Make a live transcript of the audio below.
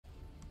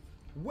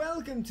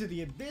Welcome to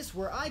the Abyss,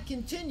 where I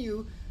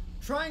continue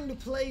trying to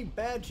play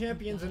bad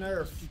champions in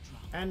URF.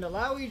 And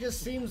Illaoi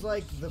just seems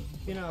like the,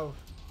 the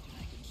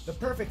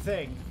perfect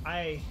thing.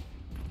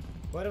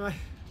 What am I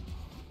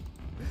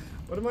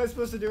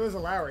supposed to do as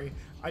Illaoi?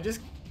 I just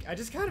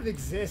kind of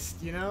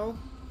exist, you know?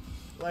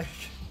 Like,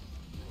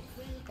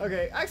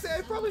 okay, actually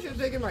I probably should have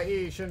taken my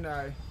E, shouldn't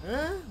I?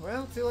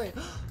 Well, too late.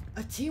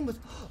 A team with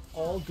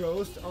all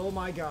ghosts. Oh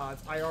my god,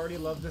 I already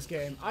love this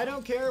game. I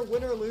don't care,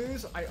 win or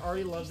lose, I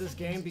already love this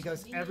game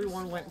because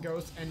everyone went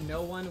ghost and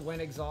no one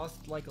went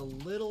exhaust like a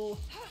little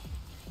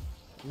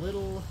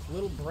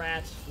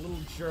brat, little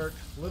jerk,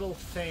 little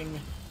thing.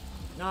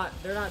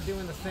 They're not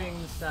doing the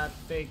things that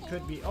they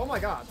could be. Oh my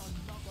god.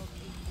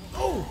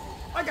 Oh,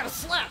 I got a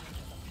slap.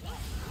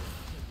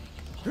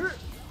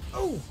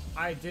 Oh,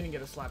 I didn't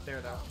get a slap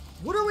there though.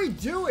 What are we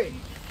doing?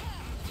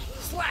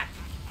 Slap.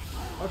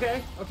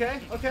 Okay.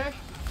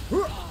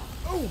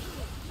 Oh,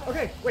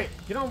 okay, wait,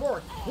 get on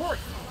board.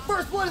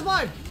 First blood is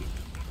mine.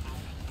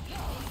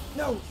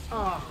 No,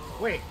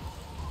 wait.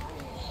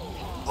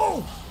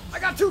 Oh, I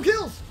got 2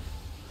 kills.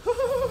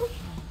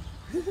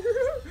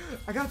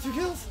 I got 2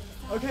 kills.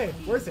 Okay,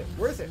 worth it.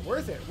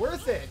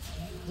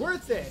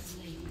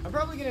 I'm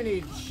probably gonna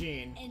need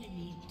Sheen.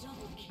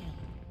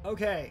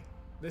 Okay,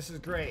 this is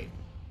great.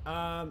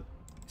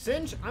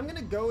 Singe, I'm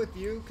gonna go with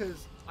you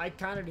because I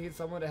kind of need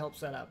someone to help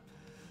set up.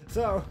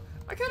 So,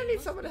 I kind of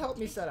need someone to help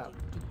me set up.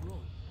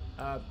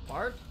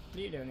 Bart? What are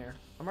you doing here?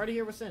 I'm already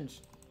here with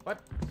Singe. What?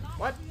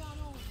 What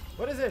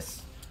is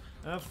this?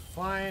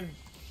 Fine.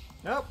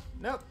 Nope.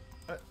 Nope.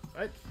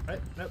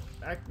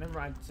 Never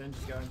mind. Singe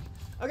is going.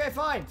 Okay,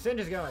 fine.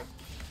 Singe is going.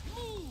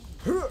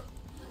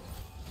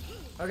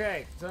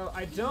 Okay, so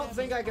I don't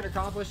think I can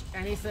accomplish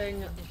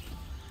anything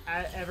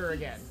ever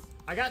again.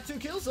 I got 2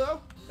 kills though.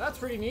 That's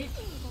pretty neat.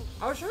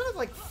 I was trying to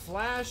like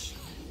flash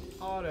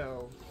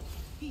auto.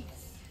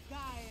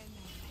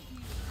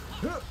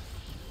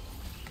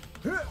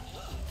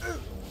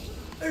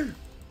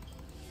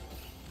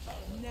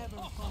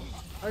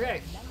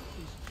 Okay.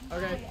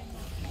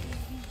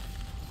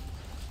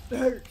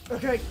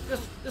 Okay,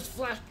 just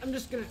flash. I'm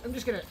just gonna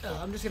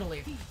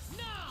leave.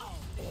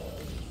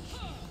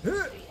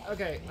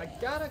 Okay, I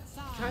gotta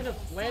kind of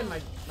land my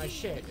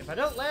shit. If I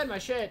don't land my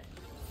shit,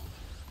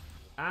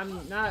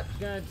 I'm not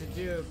going to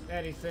do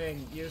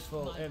anything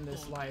useful in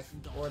this life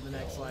or the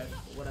next life,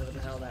 whatever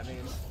the hell that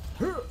means.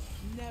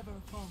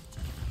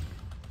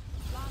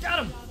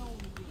 Got him!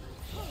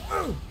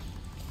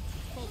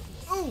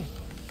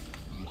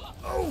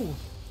 Oh!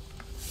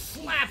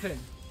 Slapping!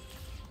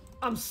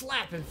 I'm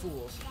slapping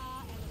fools.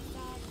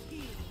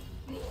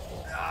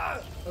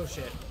 Oh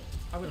shit.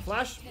 I'm gonna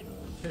flash,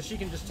 because she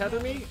can just tether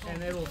me,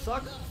 and it'll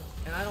suck,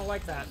 and I don't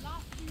like that.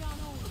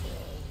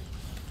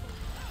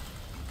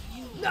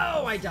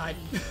 No, I died.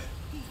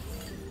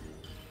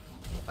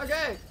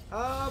 Okay,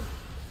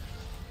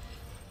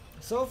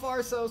 so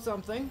far, so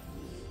something.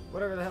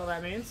 Whatever the hell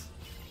that means.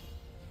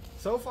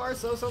 So far,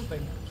 so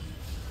something.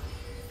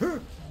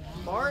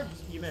 Bard,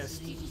 you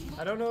missed.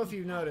 I don't know if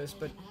you noticed,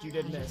 but you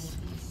did miss.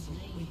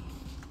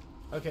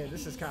 Okay,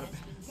 this is kind of...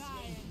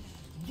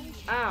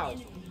 Ow!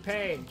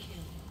 Pain.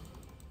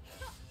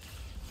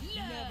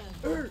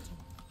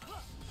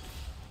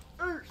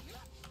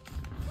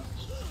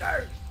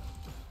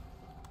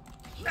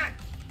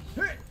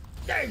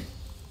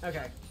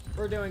 Okay,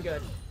 we're doing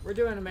good. We're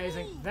doing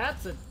amazing.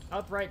 That's an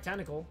upright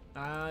tentacle.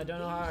 I don't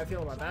know how I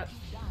feel about that.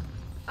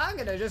 I'm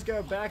gonna just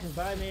go back and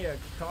buy me a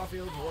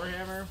Caulfield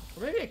Warhammer.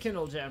 Or maybe a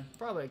Kindle Gem.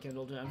 Probably a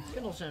Kindle Gem.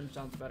 Kindle Gem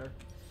sounds better.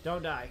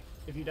 Don't die.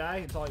 If you die,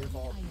 it's all your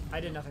fault. I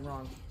did nothing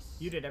wrong.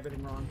 You did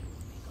everything wrong.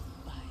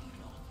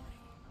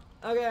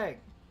 Okay,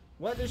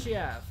 what does she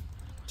have?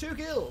 2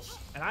 kills,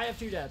 and I have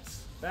 2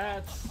 deaths.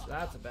 That's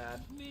a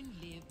bad.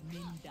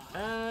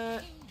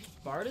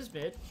 Bard is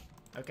mid.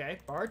 Okay,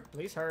 Bard,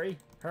 please hurry,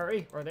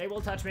 or they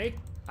will touch me.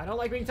 I don't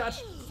like being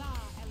touched.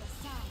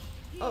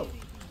 Oh.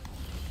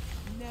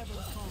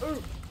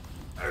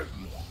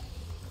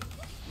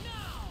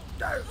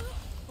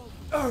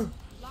 Oh,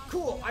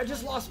 cool. I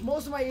just lost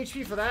most of my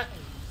HP for that,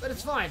 but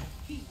it's fine.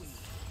 You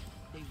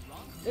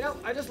know,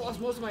 I just lost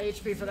most of my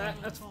HP for that.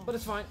 But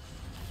it's fine.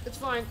 It's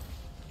fine.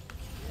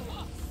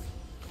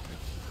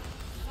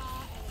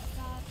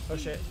 Oh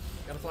shit.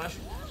 Got a flash.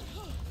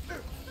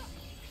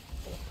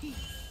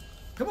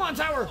 Come on,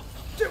 tower!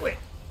 Do it!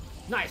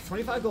 Nice,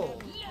 25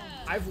 gold.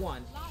 I've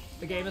won.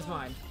 The game is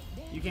mine.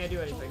 You can't do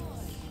anything.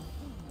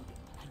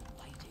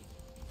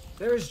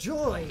 There is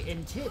joy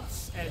in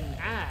tits and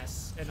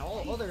ass and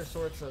all other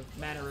sorts of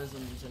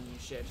mannerisms and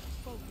shit.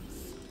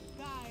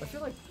 I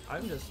feel like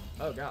I'm just...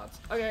 Oh, gods.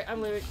 Okay,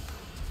 I'm leaving.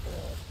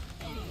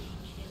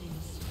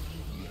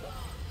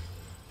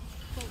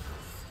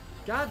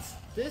 Gods,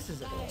 this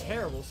is a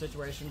terrible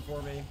situation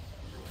for me.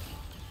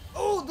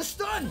 Oh, the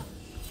stun!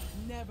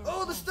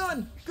 Oh, the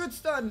stun! Good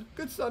stun!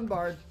 Good stun,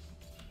 Bard.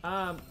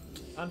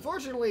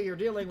 Unfortunately, you're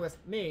dealing with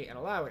me and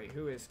Illaoi,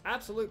 who is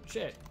absolute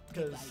shit,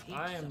 because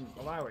I am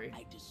Illaoi,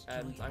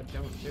 and I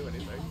don't do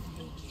anything.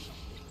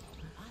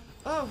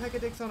 Oh,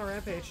 Hecadic's on a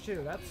rampage,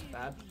 too. That's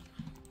bad.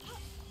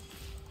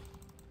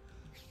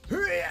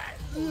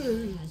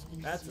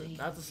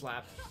 That's a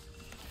slap.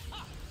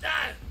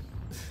 Ah!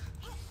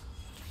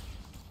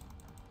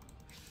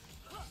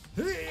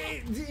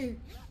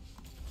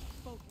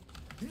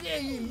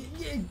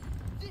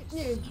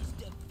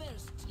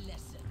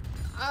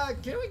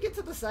 Can we get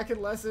to the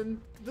second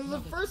lesson? Does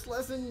the first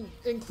lesson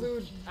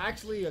include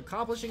actually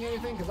accomplishing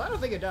anything? Because I don't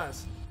think it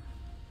does.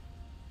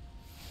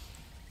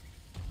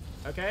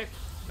 Okay,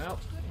 well,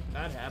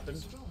 that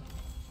happened.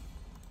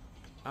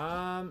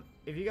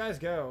 If you guys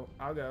go,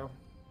 I'll go.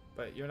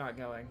 But you're not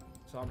going,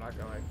 so I'm not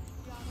going.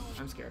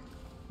 I'm scared.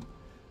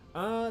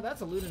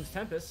 That's a Luden's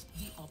Tempest.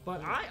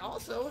 But I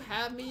also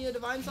have me a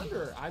Divine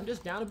Thunderer. I'm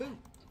just down a boot.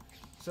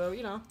 So,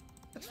 you know,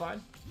 it's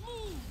fine.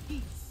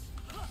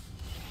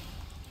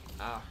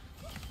 Ah.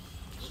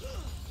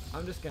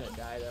 I'm just gonna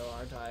die though,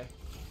 aren't I?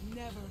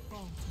 Never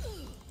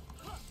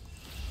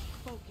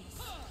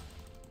focus.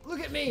 Look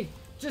at me!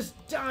 Just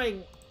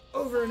dying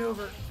over and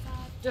over.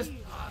 Just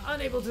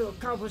unable to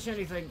accomplish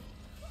anything.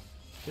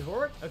 Is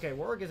Warwick? Okay,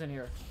 Warwick isn't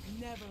here.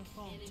 Never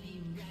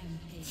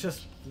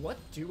just, what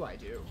do I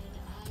do?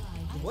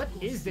 What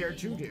is there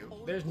to do?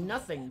 There's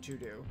nothing to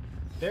do.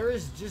 There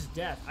is just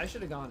death. I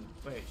should have gone.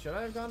 Wait, should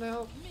I have gone to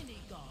help?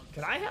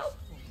 Can I help?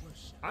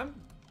 I'm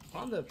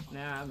on the...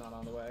 Nah, I'm not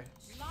on the way.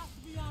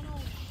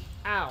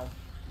 Ow.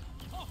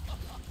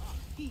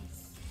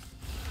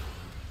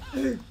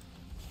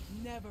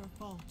 Never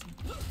falter.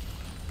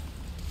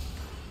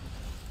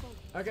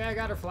 Okay, I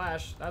got her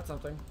flash. That's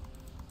something.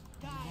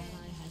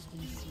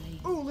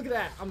 Ooh, look at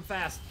that. I'm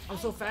fast. I'm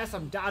so fast,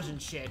 I'm dodging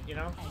shit, you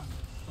know?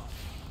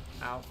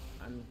 Ow.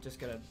 I'm just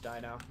gonna die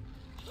now.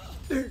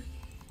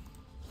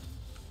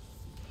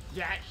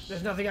 Yeah,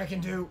 there's nothing I can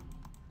do.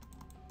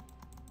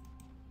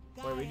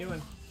 What are we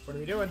doing? What are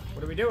we doing?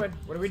 What are we doing?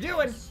 What are we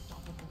doing?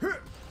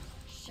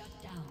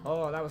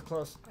 Oh, that was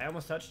close. I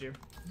almost touched you.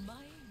 My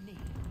name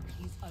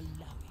is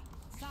Illaoi.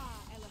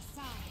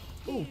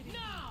 Ooh.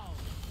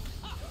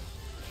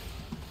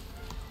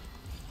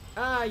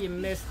 Ah, you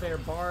missed there,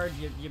 Bard.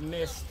 You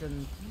missed,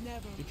 and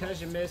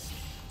because you missed,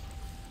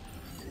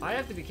 I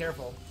have to be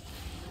careful.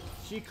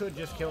 She could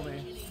just kill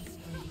me.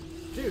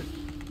 Dude.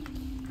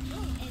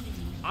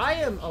 I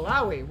am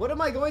Illaoi. What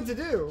am I going to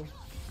do?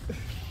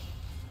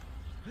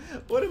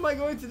 What am I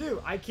going to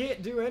do? I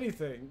can't do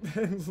anything.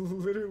 It's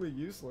literally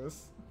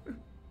useless.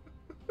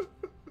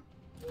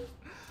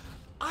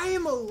 I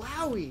am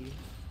Illaoi.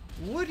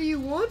 What do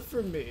you want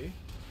from me?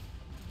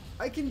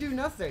 I can do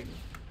nothing.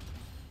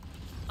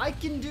 I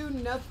can do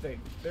nothing.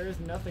 There is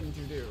nothing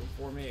to do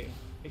for me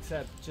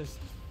except just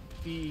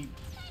be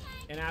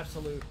an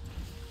absolute,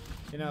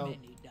 you know,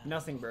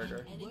 nothing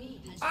burger.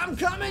 I'm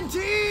coming,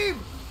 team,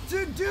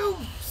 to do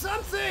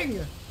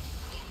something.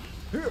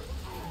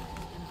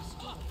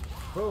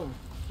 Boom,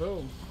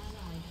 boom.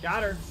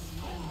 Got her.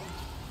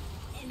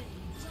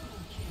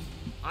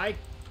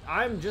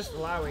 I'm just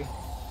Illaoi.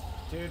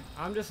 Dude,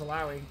 I'm just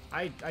Illaoi.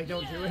 I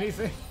don't do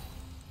anything.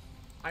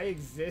 I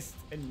exist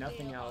and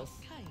nothing else.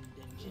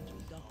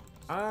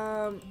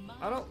 I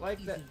don't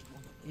like that.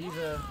 He's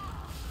a...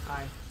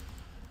 Hi.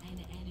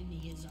 An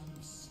enemy is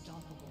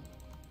unstoppable.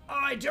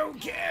 I don't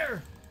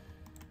care!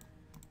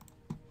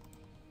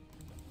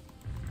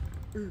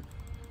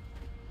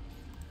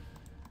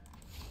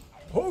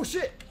 Oh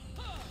shit!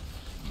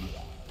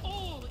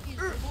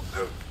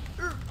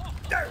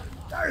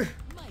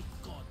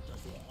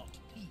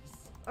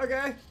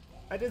 Okay,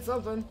 I did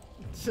something.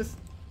 It's just,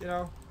 you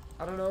know,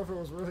 I don't know if it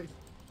was really...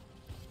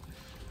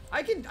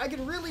 I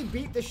can really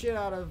beat the shit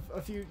out of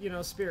a few, you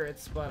know,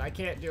 spirits, but I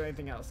can't do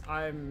anything else.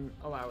 I'm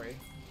Illaoi,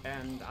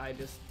 and I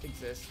just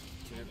exist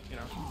to, you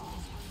know,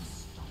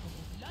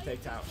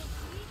 take out.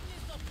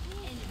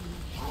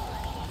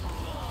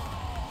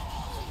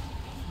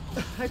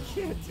 I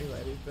can't do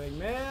anything,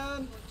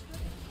 man.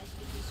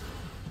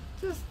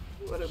 Just,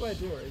 what am I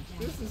doing?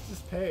 This is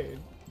just pain.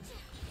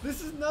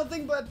 This is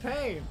nothing but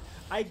pain.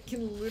 I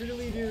can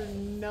literally do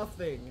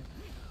nothing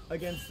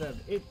against them.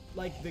 It,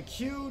 like, the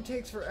Q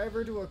takes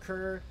forever to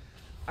occur.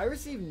 I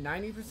received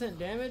 90%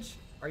 damage.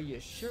 Are you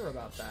sure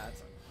about that?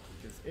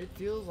 Because it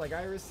feels like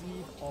I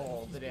received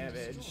all the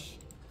damage.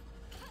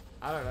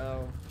 I don't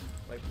know.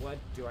 Like, what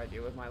do I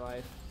do with my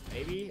life?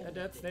 Maybe a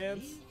death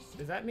stance?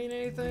 Does that mean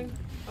anything?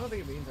 I don't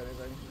think it means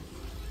anything.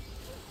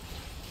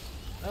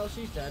 Oh,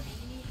 she's dead.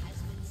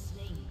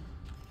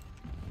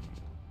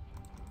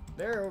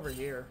 They're over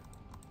here.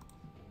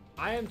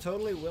 I am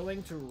totally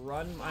willing to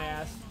run my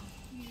ass.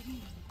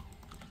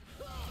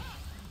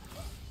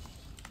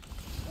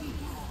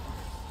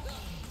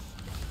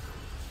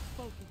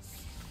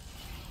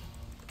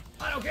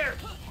 I don't care!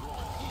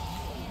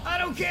 I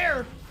don't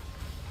care!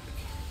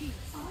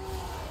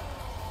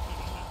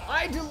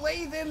 I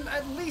delay them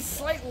at least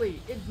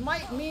slightly. It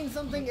might mean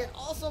something, it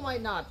also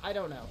might not. I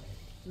don't know.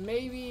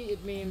 Maybe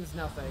it means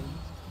nothing.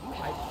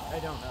 I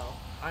don't know.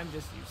 I'm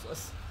just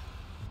useless.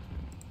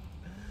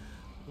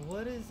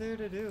 What is there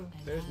to do?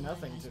 There's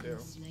nothing to do.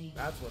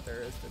 That's what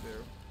there is to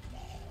do.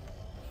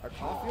 Our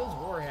Caulfield's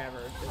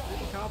Warhammer.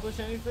 Does it accomplish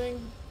anything?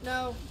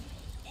 No.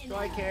 Do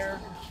I care?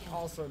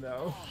 Also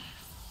no.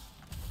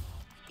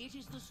 It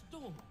is the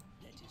storm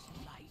that is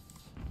life.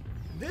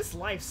 This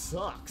life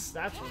sucks.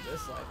 That's what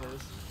this life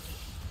is.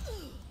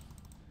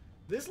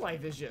 This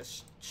life is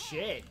just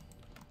shit.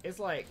 It's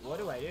like, what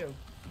do I do?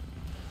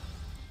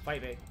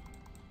 Fight me.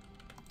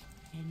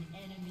 An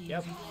enemy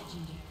Yep. is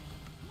legendary.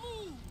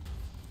 Move.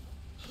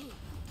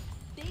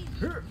 They need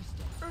Hur,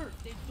 wisdom. hur,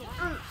 They don't.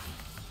 hur,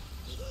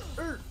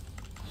 hur,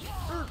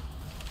 hur,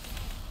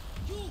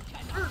 You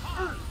cannot hur,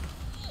 hide.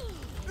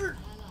 hur.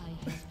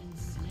 Ally has been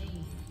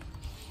slain.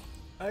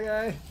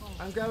 Okay,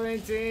 I'm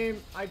coming,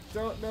 team. I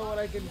don't know what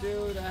I can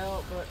do to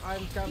help, but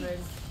I'm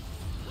coming.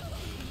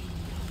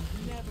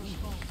 Never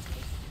fall.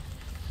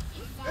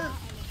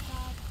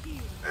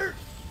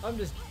 I'm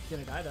just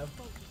gonna die though.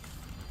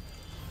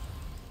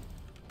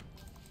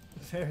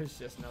 There's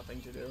just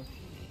nothing to do.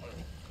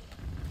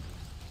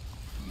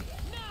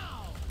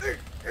 Now.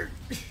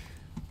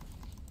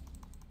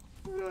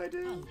 What do I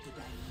do?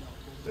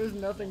 There's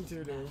nothing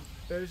to do.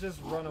 There's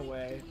just run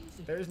away.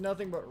 There's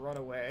nothing but run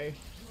away.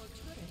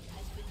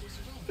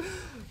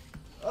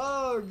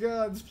 Oh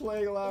god,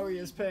 playing Illaoi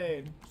is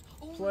pain.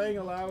 Playing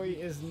Illaoi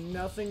is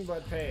nothing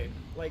but pain.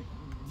 Like,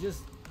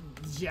 just,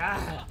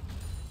 yeah.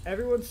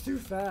 Everyone's too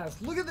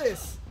fast. Look at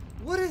this.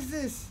 What is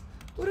this?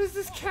 What is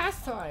this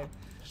cast time?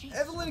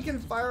 Evelyn can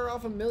fire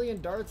off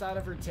 1,000,000 darts out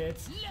of her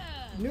tits.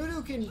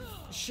 Nudu can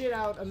shit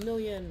out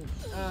 1,000,000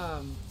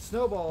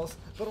 snowballs,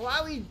 but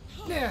Illaoi,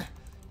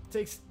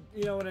 takes,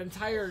 you know, an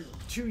entire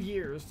 2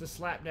 years to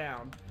slap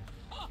down.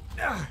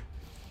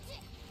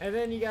 And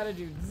then you gotta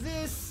do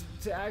this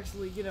to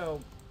actually, you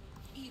know,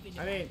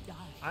 I mean,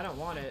 I don't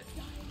want it.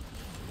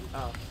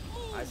 Oh,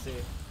 I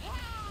see.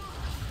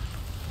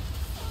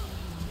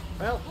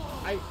 Well,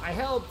 I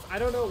helped. I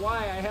don't know why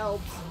I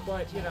helped,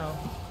 but, you know.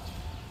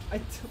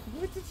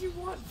 What did you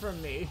want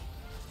from me?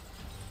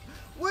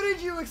 What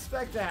did you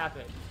expect to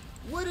happen?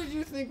 What did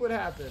you think would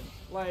happen?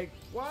 Like,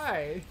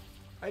 why?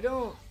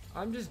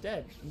 I'm just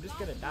dead. I'm just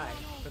gonna die.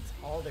 That's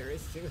all there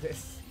is to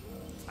this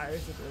entire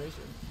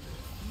situation.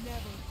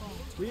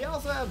 We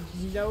also have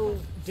no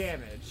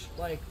damage.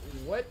 Like,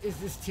 what is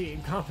this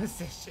team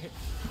composition?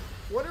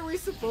 What are we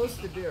supposed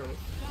to do?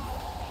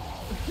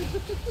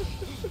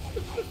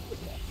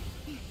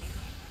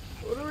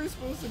 What are we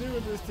supposed to do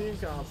with this team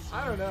comp?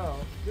 I don't know.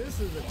 This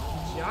is a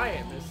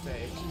giant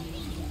mistake.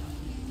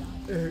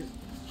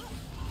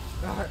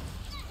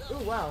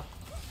 Oh, wow.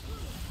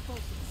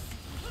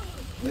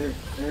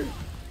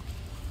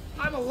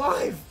 I'm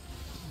alive!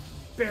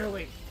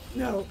 Barely.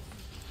 No.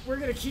 We're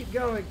gonna keep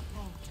going.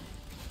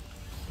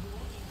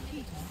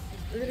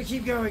 We're gonna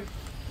keep going.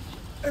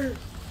 Come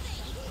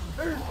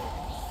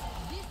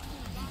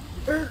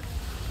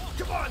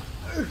on!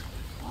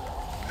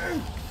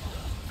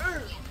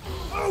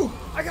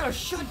 Oh! I got a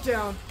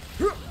shutdown!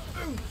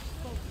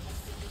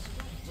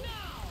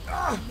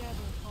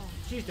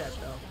 She's dead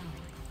though.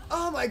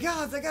 Oh my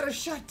god, I got a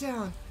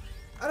shutdown!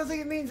 I don't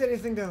think it means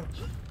anything though.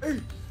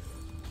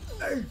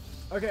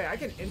 Okay, I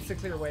can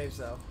insta-clear waves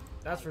though.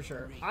 That's for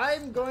sure.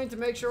 I'm going to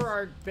make sure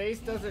our base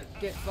doesn't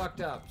get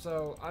fucked up,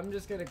 so I'm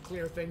just gonna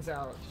clear things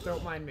out.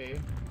 Don't mind me.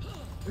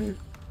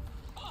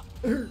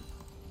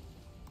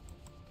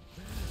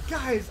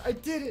 Guys, I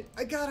did it!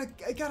 I got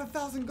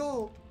 1,000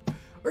 gold!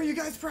 Are you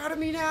guys proud of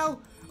me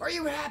now? Are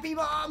you happy,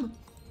 Mom?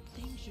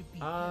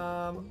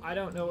 I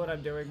don't know what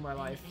I'm doing in my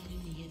life.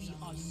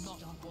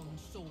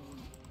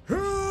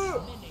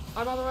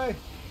 I'm on the way!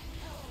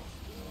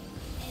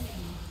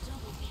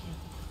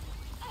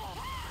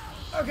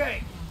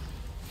 Okay!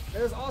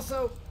 There's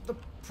also the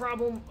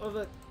problem of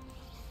it.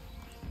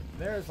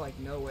 There's like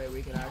no way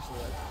we can actually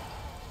like...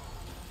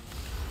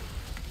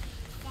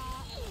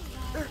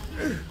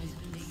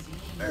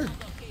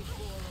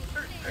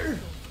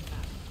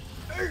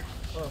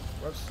 Oh,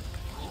 whoops.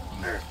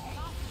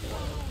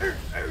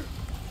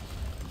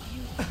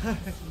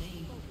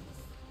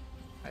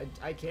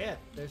 I can't.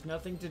 There's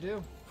nothing to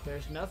do.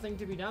 There's nothing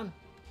to be done.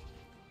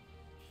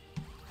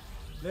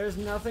 There's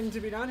nothing to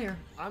be done here.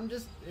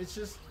 It's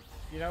just,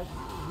 you know,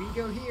 we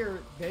go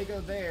here, they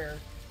go there,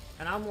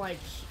 and I'm like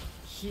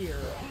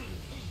here,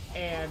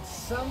 and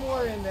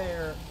somewhere in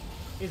there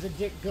is a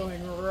dick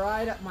going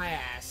right up my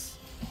ass,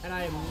 and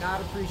I am not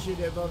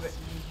appreciative of it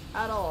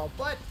at all.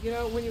 But, you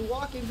know, when you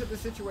walk into the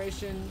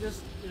situation,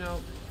 just, you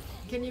know,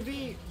 can you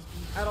be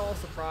at all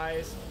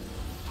surprised?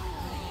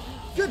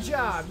 Good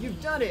job!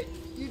 You've done it!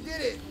 You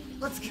did it!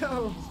 Let's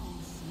go!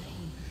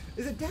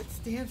 Is a death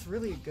stance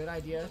really a good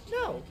idea?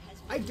 No!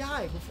 I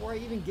die before I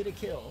even get a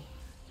kill.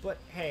 But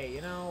hey,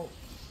 you know,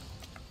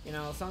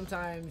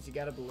 sometimes you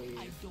gotta believe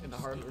in the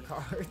heart of the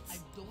cards.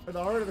 Or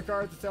the heart of the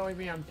cards is telling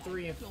me I'm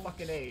 3 and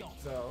fucking 8,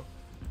 so...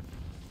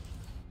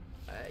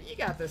 you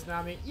got this,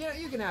 Nami.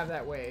 You can have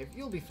that wave.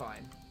 You'll be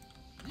fine.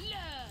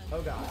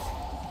 Oh god.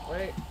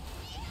 Wait.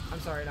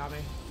 I'm sorry,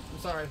 Nami. I'm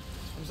sorry.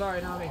 I'm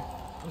sorry, Nami.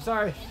 I'm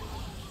sorry.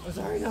 I'm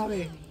sorry,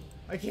 Nami.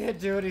 I can't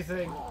do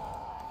anything.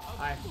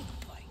 Hi.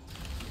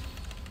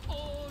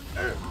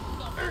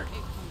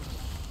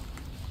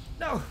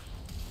 No!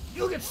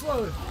 You'll get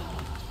slowed!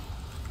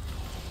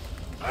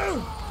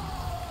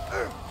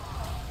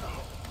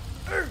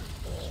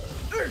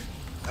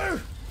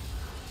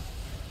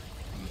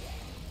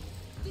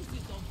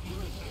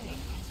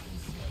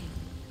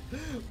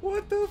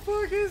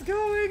 fuck is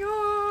going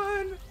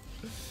on?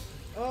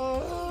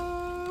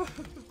 Oh.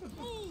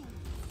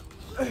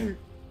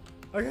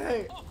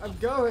 Okay, I'm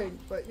going,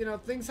 but you know,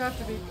 things have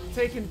to be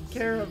taken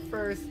care of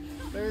first.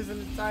 There's an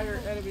entire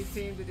enemy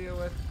team to deal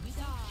with.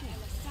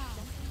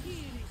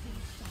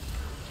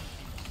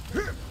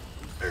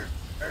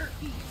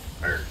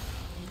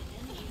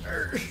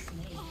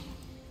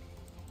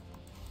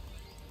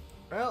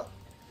 Well,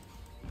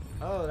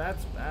 oh,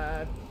 that's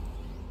bad.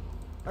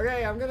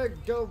 Okay, I'm gonna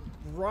go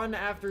run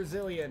after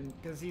Zillion,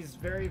 because he's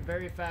very,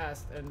 very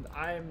fast, and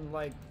I'm,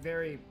 like,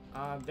 very,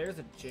 there's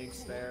a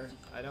Jinx there.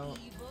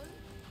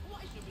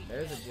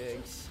 There's a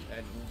Jinx,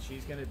 and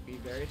she's gonna be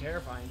very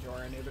terrifying to our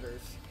inhibitors.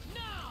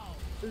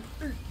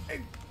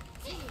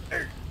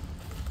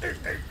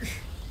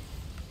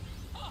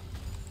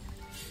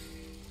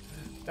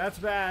 That's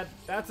bad.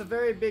 That's a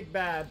very big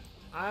bad.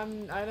 I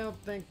don't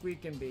think we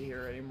can be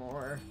here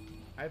anymore.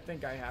 I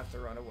think I have to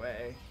run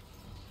away.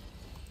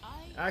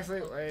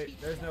 Actually, wait,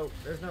 there's no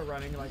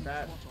running like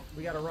that.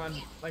 We gotta run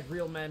like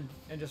real men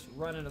and just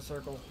run in a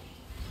circle.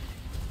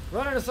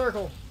 Run in a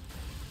circle!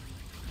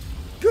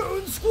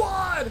 Goon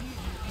Squad!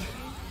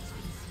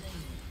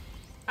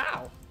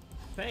 Ow!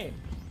 Pain.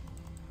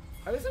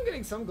 At least I'm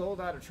getting some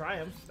gold out of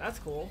Triumph. That's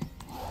cool.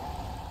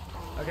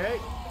 Okay.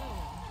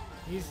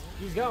 He's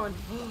going.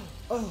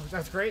 Oh,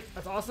 that's great.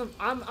 That's awesome.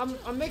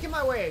 I'm making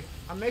my way.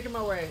 I'm making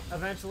my way.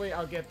 Eventually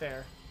I'll get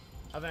there.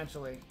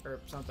 Eventually.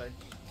 Or something.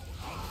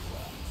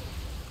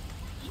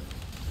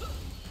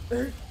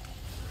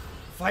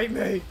 Fight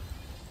me!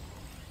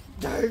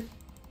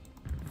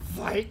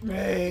 Fight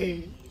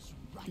me!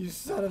 You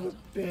son of a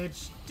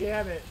bitch!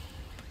 Damn it!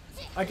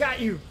 I got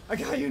you! I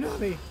got you,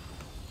 Nami!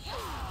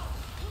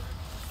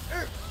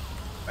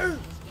 I'm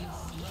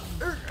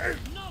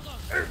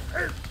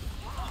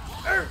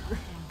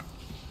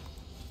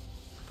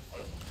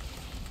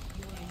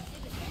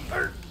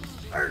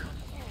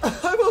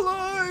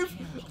alive!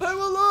 I'm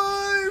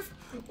alive!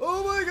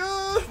 Oh my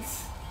god!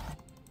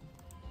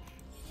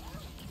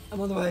 I'm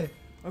on the way.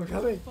 I'm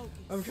coming.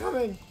 I'm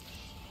coming.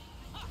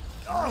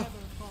 Oh.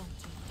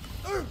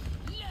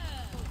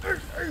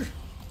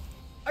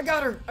 I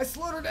got her. I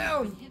slowed her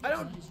down. I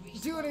don't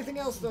do anything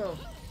else though.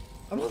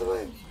 I'm on the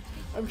way.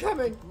 I'm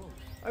coming.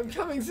 I'm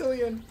coming,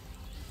 Zillion.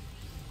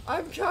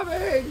 I'm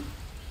coming.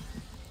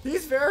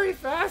 He's very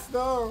fast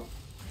though.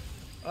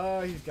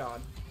 Oh, he's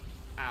gone.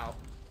 Ow.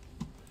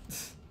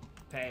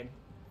 Pain.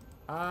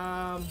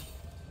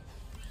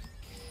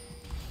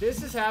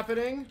 This is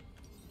happening.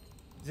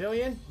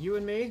 Zillion, you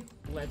and me,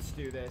 let's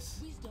do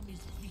this.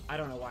 I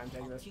don't know why I'm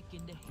taking this.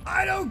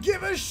 I don't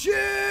give a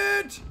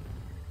shit!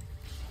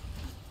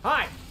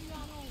 Hi!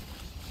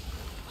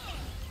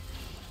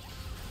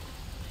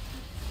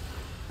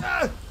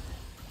 Ah!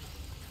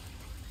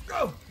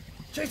 Go!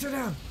 Chase her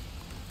down!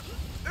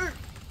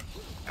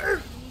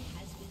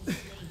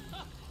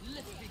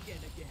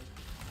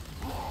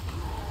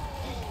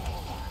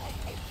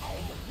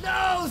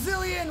 No,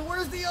 Zillion,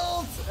 where's the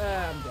ult?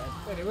 I'm dead.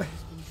 Anyway,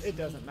 it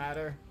doesn't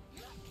matter.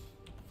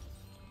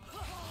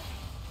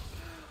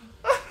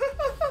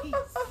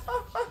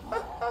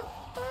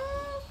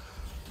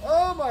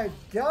 Oh my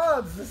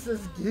god, this is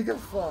giga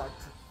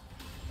fucked.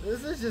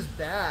 This is just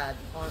bad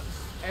on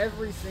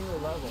every single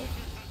level.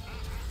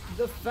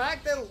 The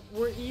fact that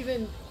we're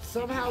even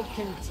somehow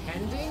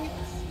contending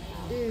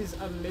is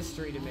a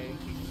mystery to me.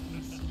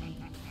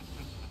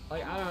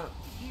 Like, I don't...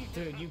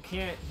 Dude, you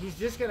can't... He's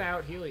just gonna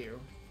out-heal you.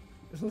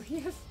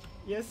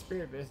 Yes,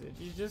 Spirit Visage.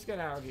 He's just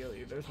gonna out-heal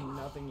you. There's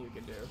nothing you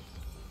can do.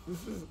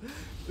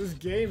 This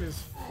game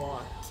is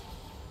fucked.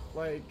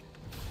 Like,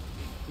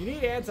 you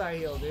need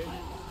anti-heal, dude.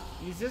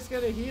 He's just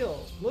gonna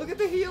heal. Look at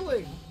the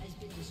healing!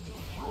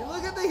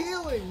 Look at the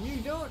healing! You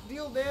don't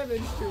deal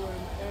damage to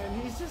him,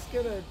 and he's just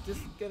gonna,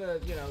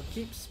 you know,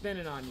 keep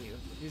spinning on you.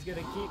 He's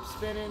gonna keep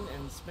spinning,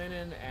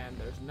 and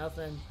there's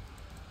nothing.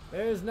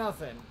 There's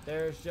nothing.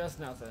 There's just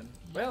nothing.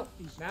 Well,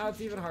 now it's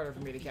even harder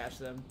for me to catch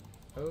them.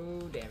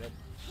 Oh, damn it.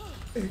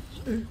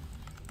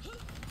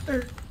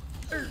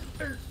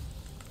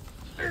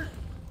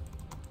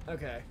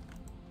 Okay.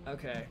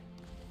 Okay.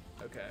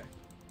 Okay.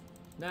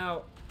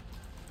 Now,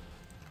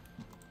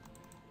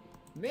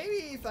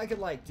 maybe if I could,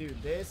 like, do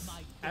this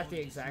at the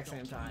exact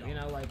same time. You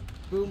know, like,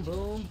 boom,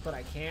 boom, but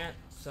I can't,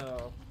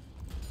 so...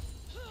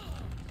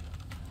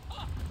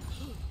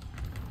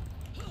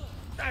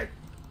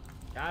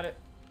 Got it.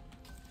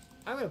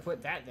 I'm gonna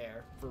put that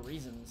there for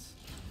reasons.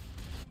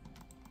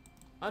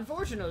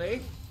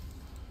 Unfortunately,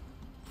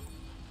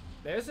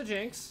 there's the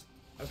Jinx.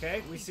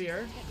 Okay, we see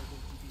her.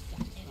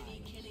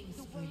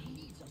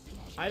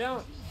 I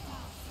don't...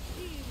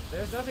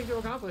 There's nothing to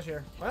accomplish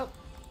here. Well,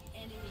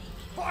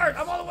 Bart,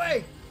 I'm on the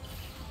way!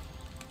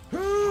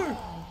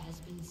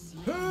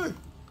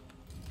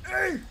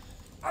 Hey!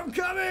 I'm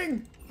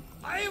coming!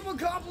 I am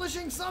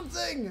accomplishing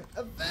something!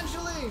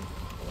 Eventually!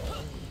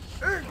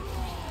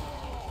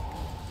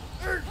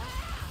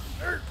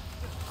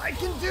 I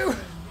can do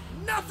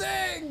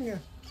nothing!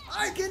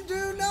 I can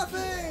do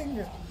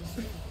nothing!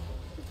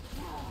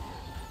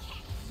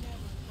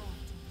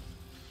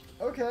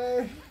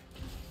 Okay.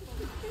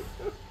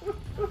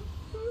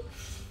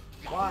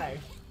 Why?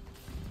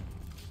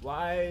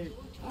 Why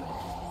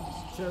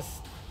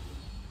just...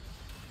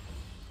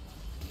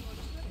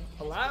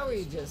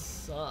 Illaoi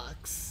just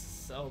sucks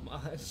so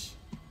much.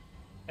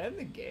 End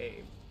the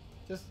game.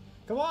 Just,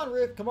 come on,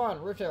 Rift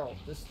Herald.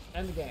 Just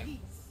end the game.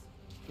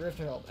 Rift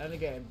Herald, end the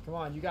game. Come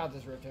on, you got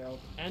this, Rift Herald.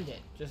 End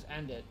it. Just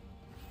end it.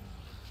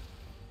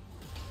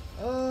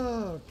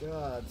 Oh,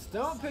 God.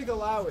 Don't pick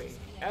Illaoi.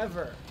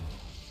 Ever.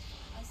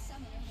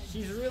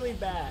 She's really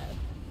bad.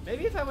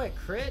 Maybe if I went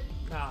crit?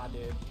 Nah,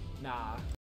 dude. Nah.